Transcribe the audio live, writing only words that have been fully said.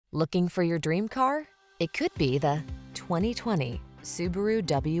Looking for your dream car? It could be the 2020 Subaru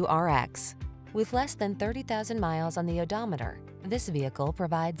WRX. With less than 30,000 miles on the odometer, this vehicle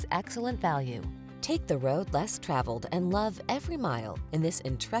provides excellent value. Take the road less traveled and love every mile in this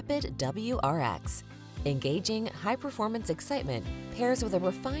intrepid WRX. Engaging, high-performance excitement pairs with a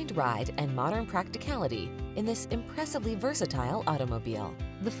refined ride and modern practicality in this impressively versatile automobile.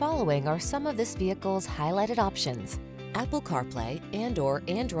 The following are some of this vehicle's highlighted options: Apple CarPlay and/or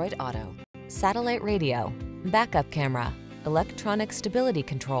Android Auto, satellite radio, backup camera, electronic stability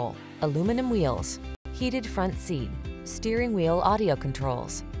control, aluminum wheels, heated front seat, steering wheel audio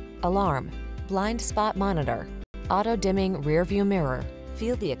controls, alarm, blind spot monitor, auto-dimming rear-view mirror.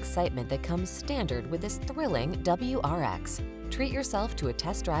 Feel the excitement that comes standard with this thrilling WRX. Treat yourself to a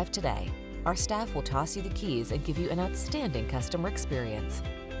test drive today. Our staff will toss you the keys and give you an outstanding customer experience.